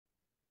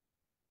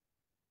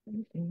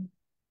Mm-mm.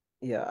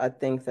 Yeah, I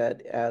think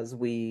that as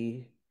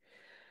we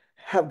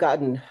have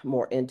gotten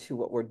more into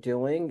what we're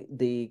doing,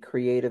 the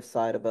creative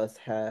side of us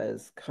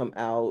has come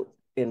out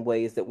in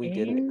ways that we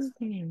didn't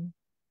expect. Mhm.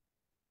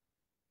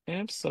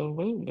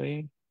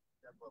 Absolutely.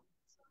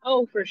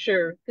 Oh, for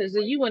sure. Because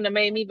you wouldn't have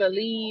made me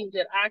believe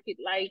that I could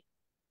like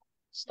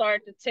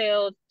start to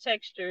tell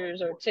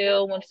textures or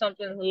tell when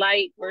something's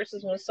light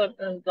versus when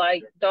something's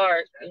like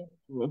dark.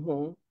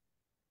 Hmm.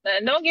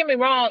 And don't get me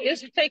wrong,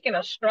 it's taken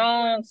a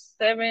strong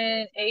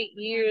 7, 8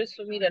 years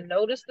for me to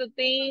notice the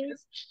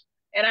things.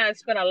 And I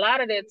spent a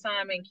lot of that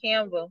time in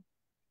Canva.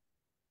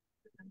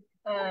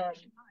 Um,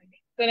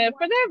 but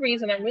for that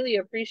reason, I'm really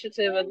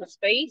appreciative of the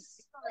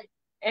space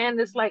and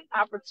this like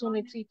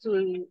opportunity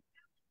to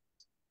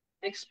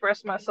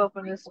express myself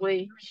in this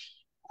way.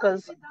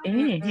 Because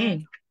Hmm.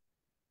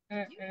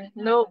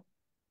 nope,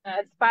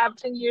 5,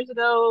 10 years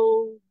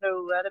ago,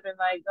 no, I'd have been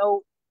like,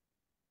 nope.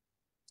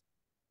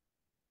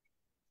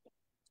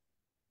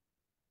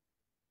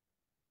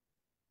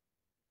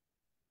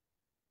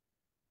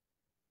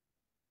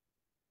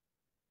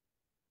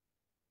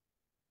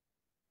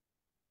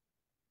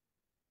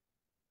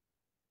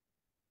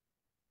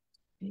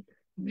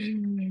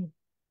 Mm.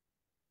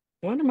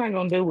 What am I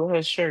gonna do with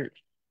her shirt?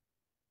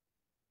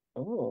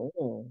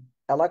 Oh,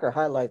 I like her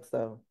highlights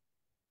though,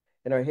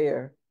 and her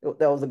hair.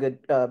 That was a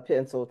good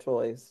pencil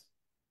choice.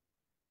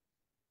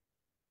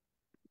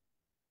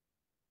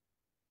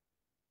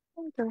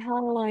 The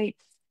highlights,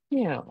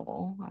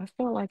 I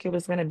felt like it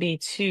was gonna be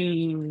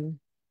too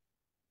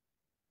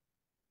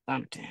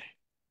something.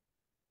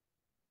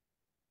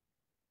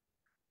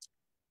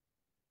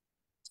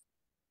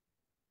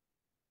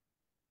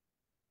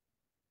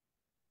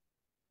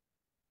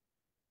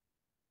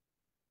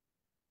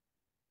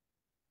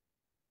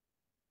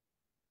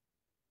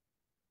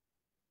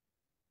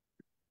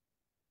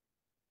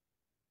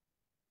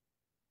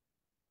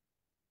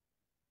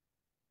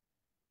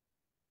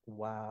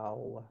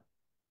 Wow.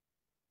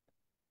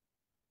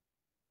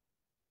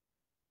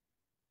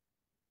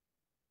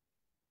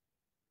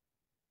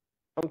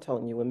 I'm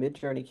telling you, when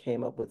Midjourney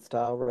came up with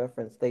style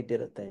reference, they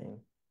did a thing.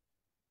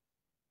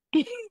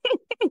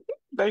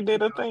 They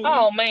did a thing.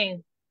 Oh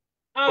man,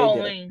 They oh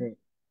did a man, thing.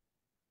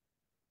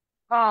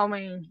 oh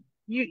man.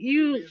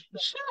 You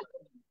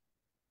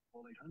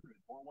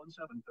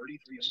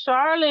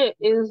Charlotte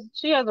is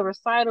she has a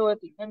recital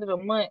at the end of the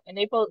month, and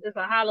it's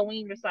a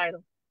Halloween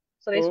recital,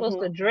 so they're supposed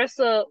to Hmm. dress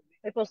up.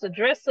 They're supposed to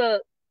dress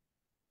up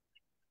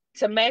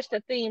to match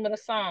the theme of the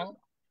song.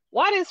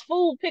 Why does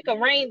food pick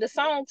the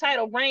song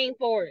title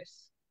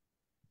Rainforest?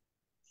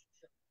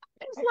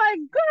 It's like,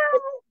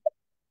 girl,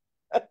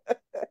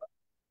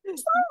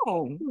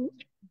 Oh,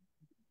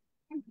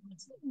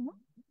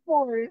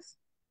 Rainforest.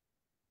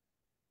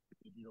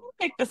 who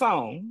picked the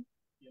song?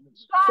 Charlotte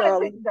picked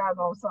Charlie. the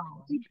doggone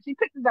song. She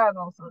picked the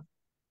doggone song.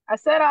 I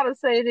set out to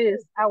say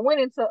this. I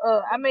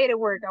made it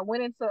work. I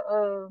went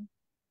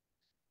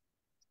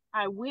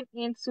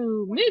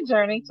into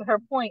Midjourney to her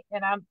point,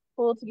 and I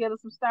pulled together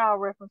some style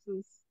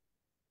references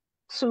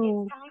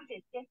to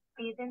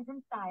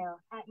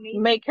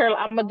make her.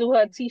 I'm gonna do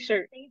her a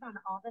T-shirt.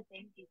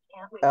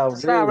 Oh,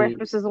 Style really?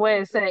 references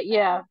where it's at.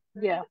 Yeah,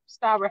 yeah.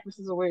 Style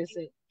references are where it's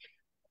at.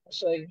 I'll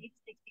show you.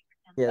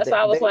 Yeah, That's why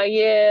I was like,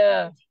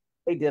 yeah.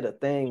 they did a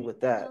thing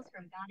with that.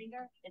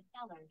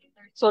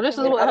 So this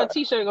is And what her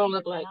T-shirt gonna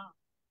look like.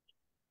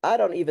 I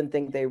don't even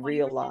think they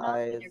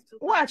realized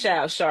Watch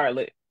out,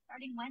 Charlotte.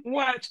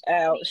 Watch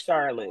out,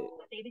 Charlotte.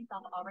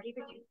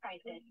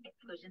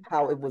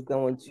 how it was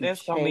going to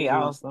That's gonna be change.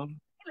 awesome.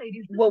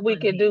 What we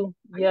could do.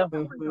 Yeah.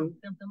 Hmm.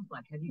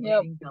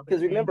 Yep.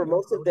 Because remember,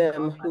 most of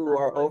them who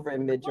are over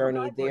in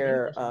Midjourney,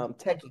 they're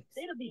techies.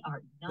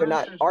 They're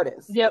not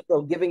artists. Yep.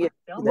 So giving it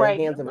to the Right.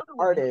 hands of an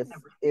artist,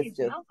 it's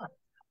just,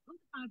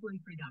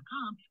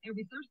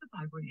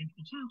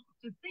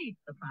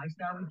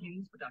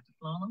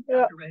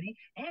 Yep.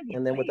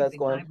 and then with us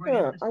going,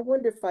 huh, I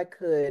wonder if I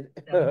could.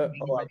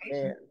 Oh, I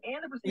can.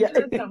 Yeah.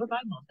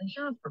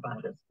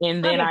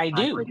 And then I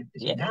do.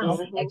 Yes.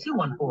 Mhm.